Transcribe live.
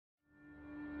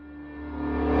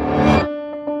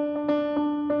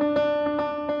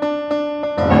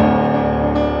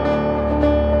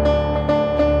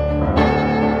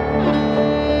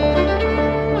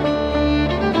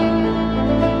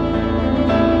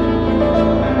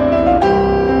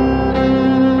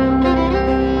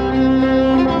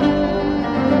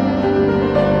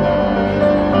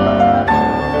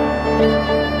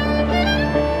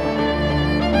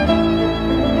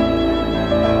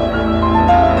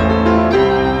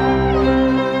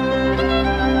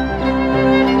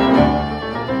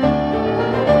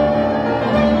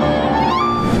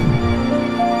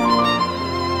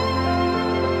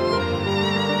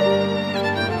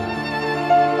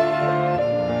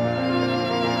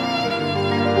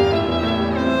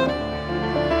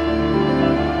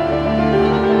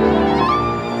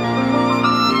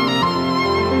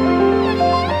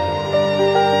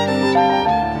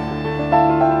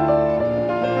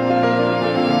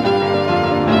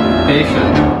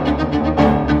Passion.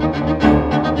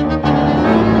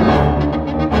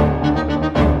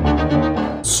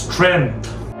 Strength.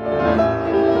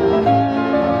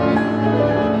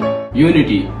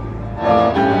 Unity.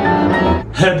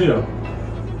 Hey there,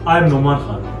 I am Numan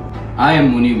Khan I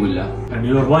am Munibullah. and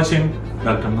you are watching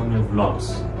Dr. Numi Vlogs.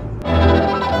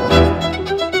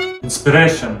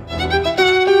 Inspiration.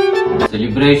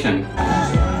 Celebration.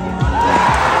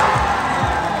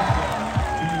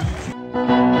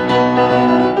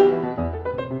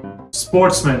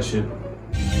 Sportsmanship.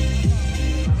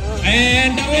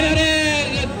 And the winner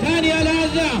is Daniel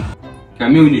Azza.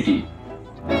 Community.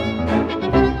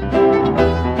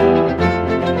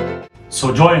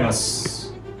 So join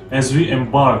us as we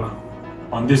embark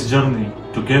on this journey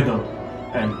together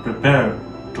and prepare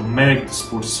to make the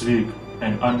Sports Week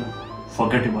an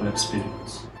unforgettable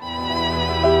experience.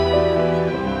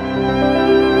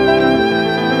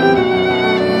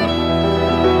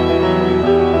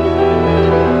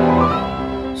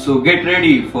 So get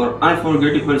ready for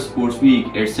unforgettable sports week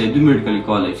at Saidu Medical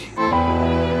College.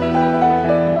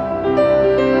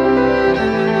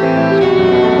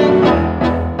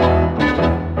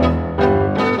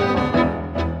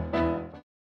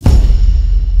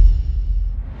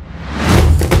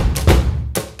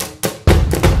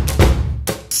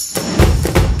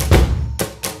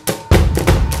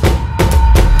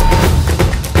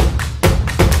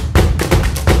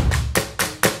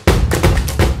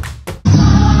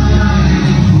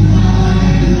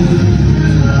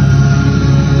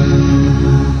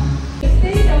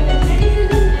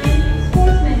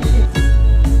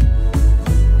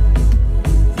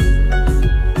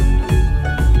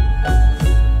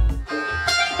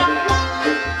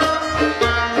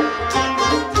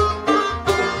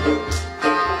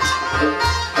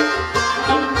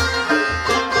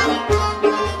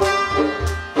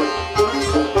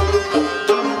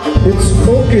 It's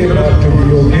okay not to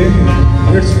be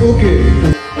okay. It's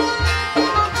okay.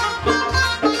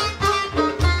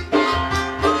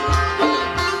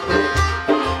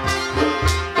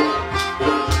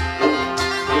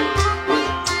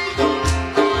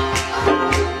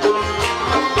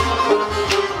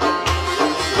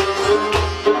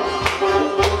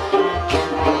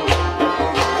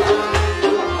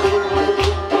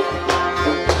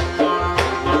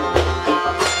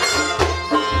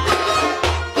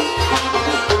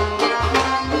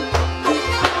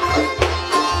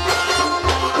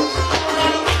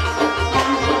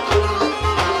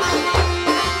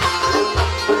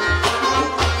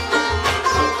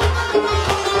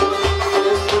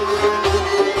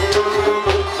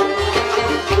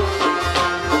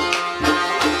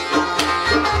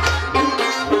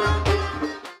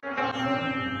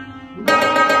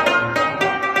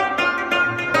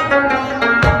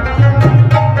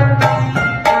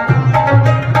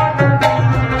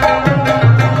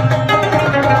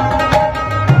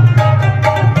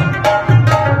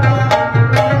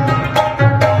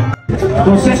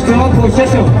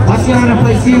 Processo, assiana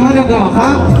por cima da garra.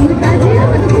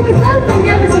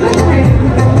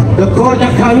 Da cor da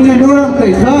cabine durante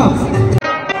kai sa.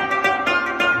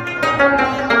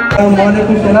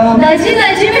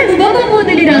 दाजी मैं डूबा को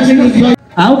बोतली डाल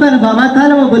आओ कर बाबा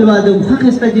थाला में बुलवा दो हक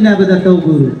इस पर जिना बदलता हूँ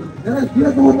गुरु जरा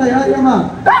क्या तो होता यार ये माँ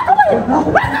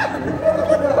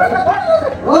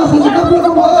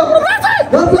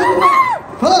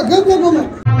गप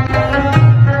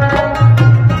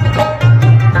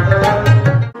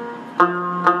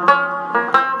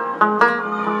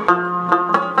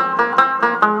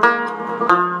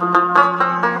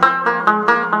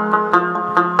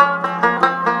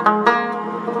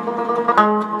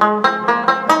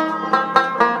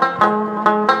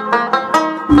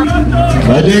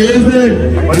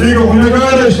وديكم هنا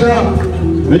قادشتا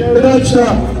بيداشتا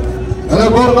انا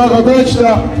قرقا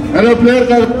قداشتا انا بلير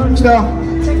قداشتا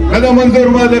انا منظر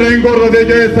ما درين قرر دي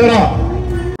جاي ترى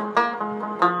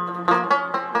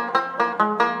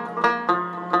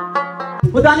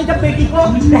खुदा ने जब बेटी को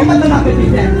रहमत बना कर दी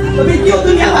है तो बेटियों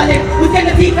दुनिया वाले उसे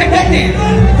नसीब में कहते हैं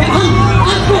कि हम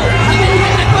आपको अपनी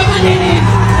जगह को देने हैं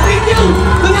बेटियों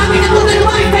दुनिया में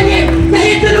मुसलमान के लिए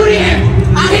यही जरूरी है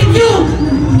आखिर क्यों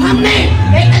हमने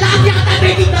एक तलाक याफ्ता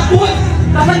बेटी का बोझ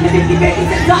कफन में की बेटी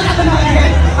से ज्यादा बनाया है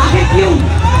आखिर क्यों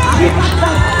आखिर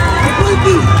स्कूल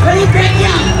की गरीब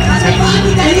बेटियां परिवार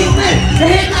की तहरीक में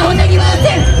दहेज न होने की वजह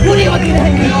से पूरी होती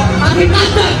रहेंगी आखिर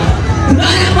कब तक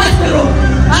बस करो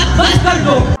आप बस कर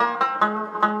दो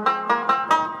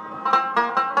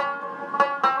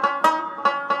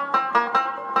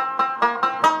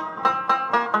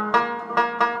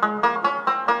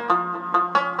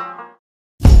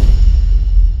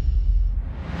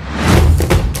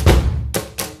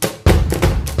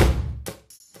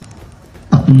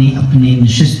अपनी अपनी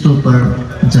नशिस्तों पर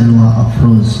जलवा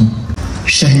अफरोज।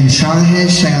 शहंशाह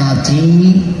शयातीन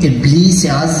इब्लीस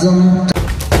आज़म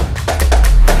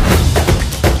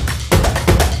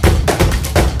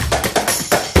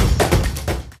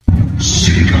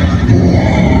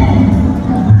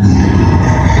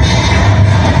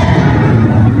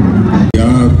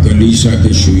कलीसा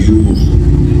के शयूख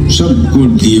सबको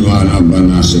दीवाना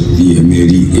बना सकती है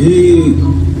मेरी एक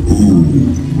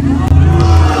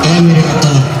मेरे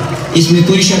अता, इसमें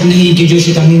कोई शक नहीं कि जो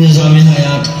शैतानी निज़ाम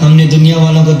हयात हमने दुनिया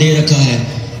वालों को दे रखा है।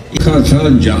 लिखा था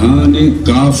जहान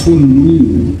काफुन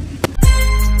नूर।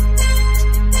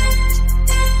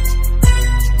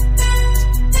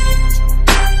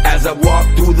 As I walk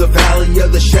through the valley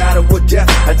of the shadow of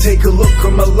death, I take a look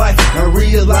at my life and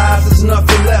realize there's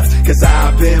nothing left. Cause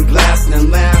I've been blasting and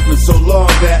laughing so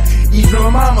long that even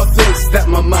my mama thinks that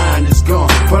my mind is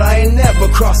gone. But I ain't never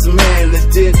crossed a man that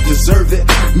didn't deserve it.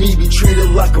 Me be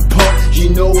treated like a punk, you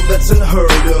know that's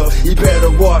unheard of. You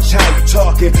better watch how you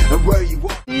talking and where you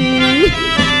walk.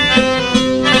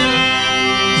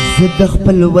 Zadakh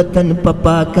pal watan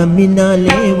papa kamina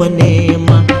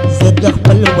lewanema, Zadakh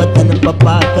pal watan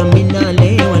papa kamina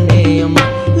lewanema,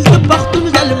 Zabakhtum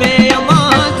zalme yama,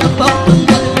 Zabakhtum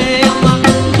zalme yama,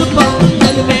 Zabakhtum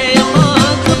zalme yama,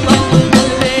 Zabakhtum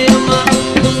zalme yama,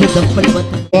 Zadakh pal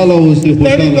watan.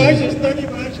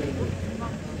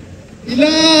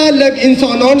 لا لك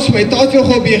انسانان شويتات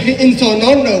خو بيخي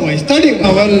انسانان نه وای ستړي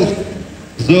اول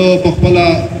زه په خپل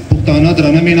پښتانه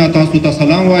درنه مینا تاسو ته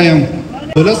سلام وایم.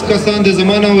 ولس کسان د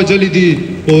زمانہ وجلی دي،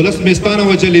 ولس مستانه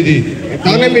وجلی دي،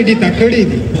 دا نه میډی تکړی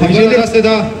دي. خبره راځي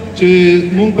دا چې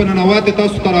مونږ په ننوات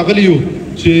تاسو ته راغلیو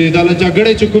چې دا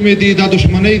لجګړې چې کومې دي دا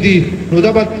دښمنۍ دي نو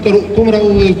دا به تر کومره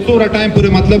څومره ټایم پورې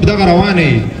مطلب دغه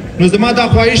روانه. نو زما دا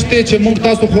خواهش دی چې مونږ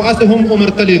تاسو خو اسه هم عمر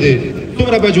تللی دی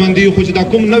څومره به ژوندي خو چې دا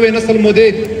کوم نوې نسل مو دی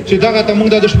چې دغه ته مونږ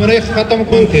د دښمنۍ ختم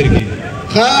کوو تیر کی.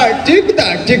 ها ټیک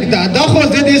دا دا خو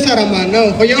زه دې سره مانه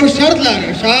خو یو شرط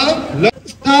لرم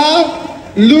ستا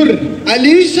لور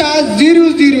علیشا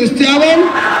 007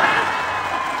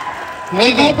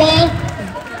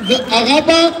 هغه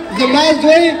به زما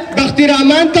زوی بختي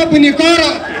رحمان ته په نکاح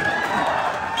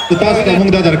تاسو ته موږ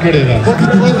دا درکړې ده.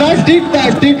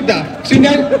 ټیک دا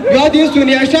یاد یې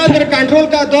سونیا شاه در کنټرول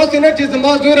کا داسې نه چې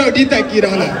زما زور اډی ته کی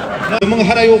راغله. موږ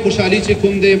هر یو خوشحالي چې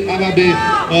کوم دی هغه به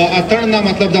اتړ نه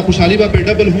مطلب دا خوشحالي به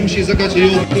ډبل هم شي ځکه چې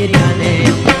یو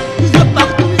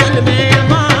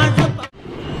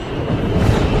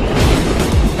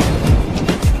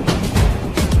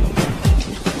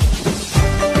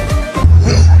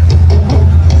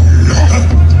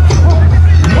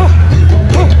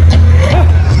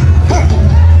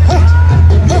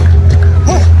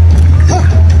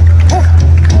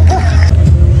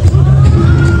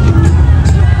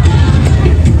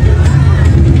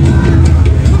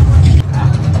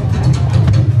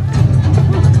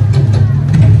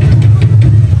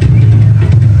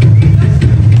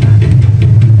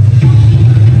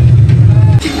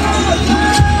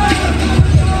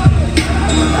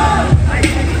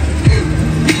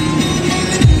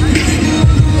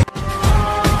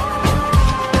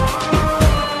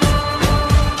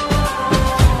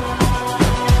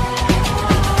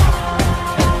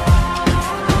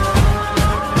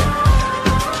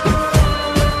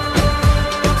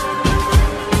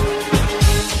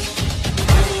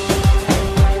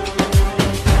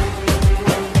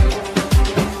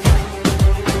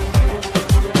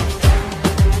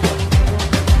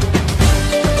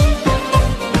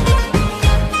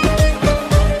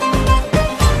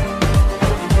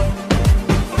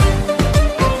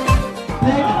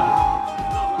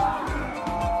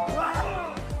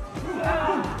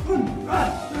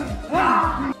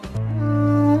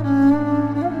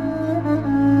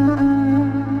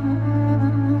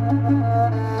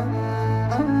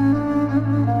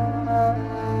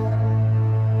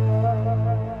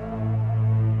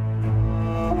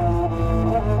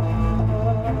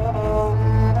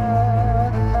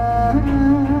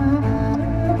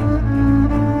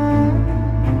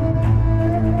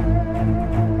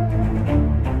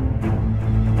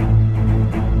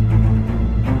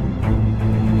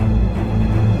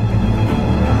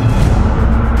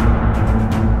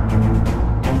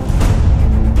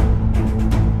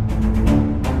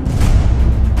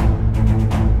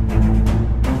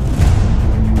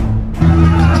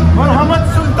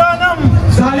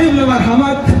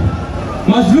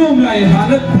मजलूम ला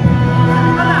इहानत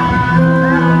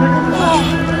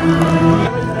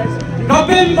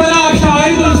कबिम बला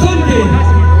शाहिद सुन के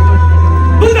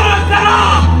खुदा तरा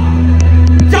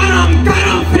करम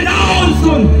करम फिराउन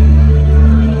सुन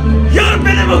यार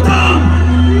बिन मुताम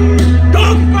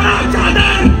टोक पड़ा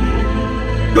चादर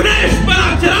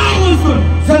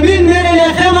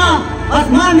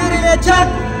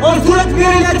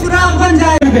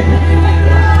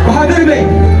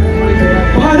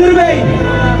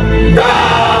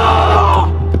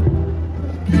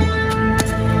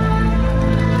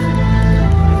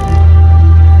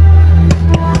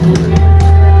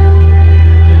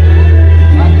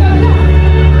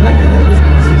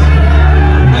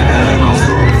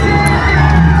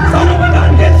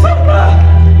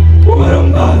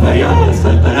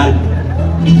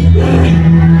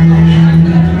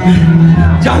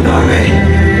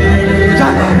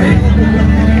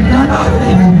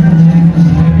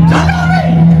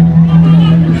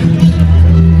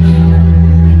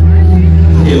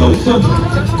olsun.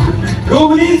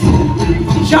 Ruhunuz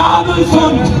şad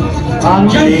olsun.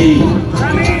 Şehit.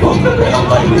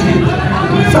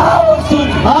 Sağ olsun.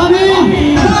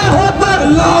 Amin. Allahu Ekber.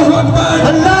 Allahu Ekber.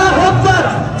 Allahu Ekber.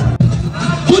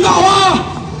 Bu dava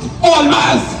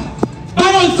olmaz.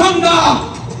 Ben olsam da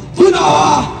bu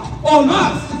dava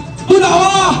olmaz. Bu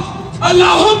dava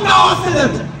Allah'ın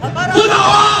davasıdır. Bu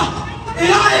dava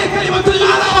ilahi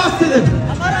kelimetullah davasıdır.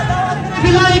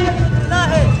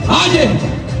 Hadi.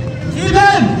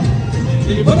 Kimden?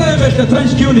 पता है मैं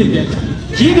शतरंज क्यों नहीं खेलता?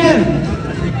 ठीक है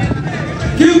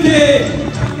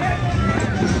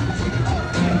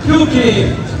क्योंकि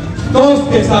दोस्त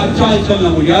के साथ चाल चलना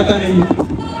मुझे आता नहीं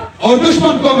और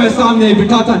दुश्मन को मैं सामने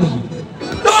बिठाता नहीं.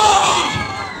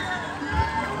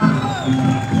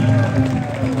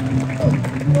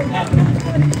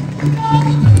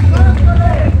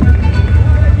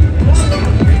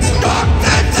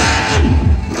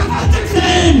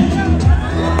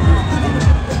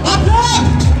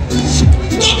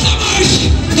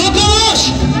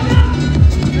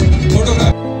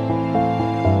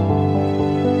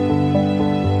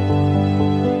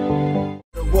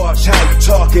 Watch how you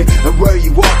talking and where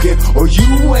you walking, or you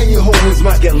and your homies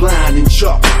might get lined and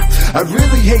chalk. I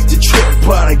really hate to trip,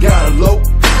 but I gotta low.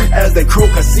 As they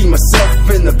croak, I see myself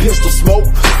in the pistol smoke.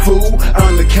 Fool,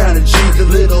 I'm the kind of G the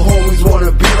little homies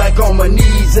wanna be like, on my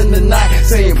knees in the night,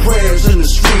 saying prayers in the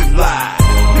street light.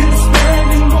 Been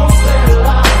spending most of their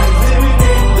lives living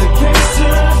in the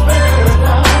gangster's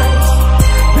paradise.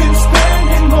 Been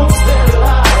spending most of their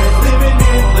lives living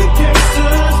in the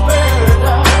gangster's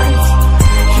paradise.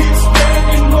 Keep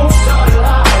spending most of their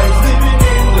lives living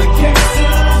in the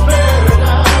gangster's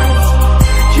paradise.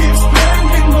 Keep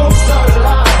spending most of their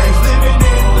lives living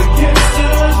in the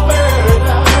gangster's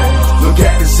paradise. Look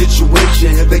at the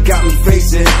situation they got me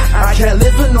facing. I can't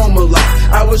live a normal life.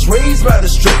 I was raised by the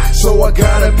street, so I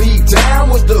gotta be down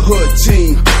with the hood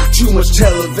team. Too much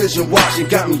television watching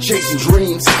got me chasing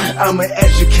dreams. I'm an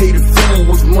educated fool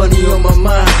with money on my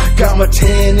mind. Got my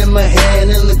tan in my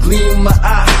hand and the gleam in my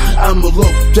eye. I'm a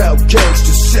looked out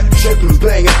gangster, set tripping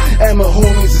banger, and my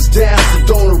homies is down, so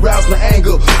don't arouse my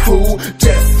anger. Fool,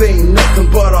 death ain't nothing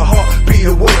but a heartbeat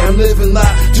away. I'm living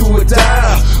life, do or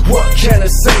die. What can I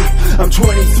say? I'm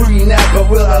 23 now, but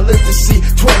will I live to see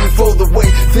 24? The way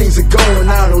things are going,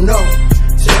 I don't know.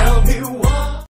 Tell me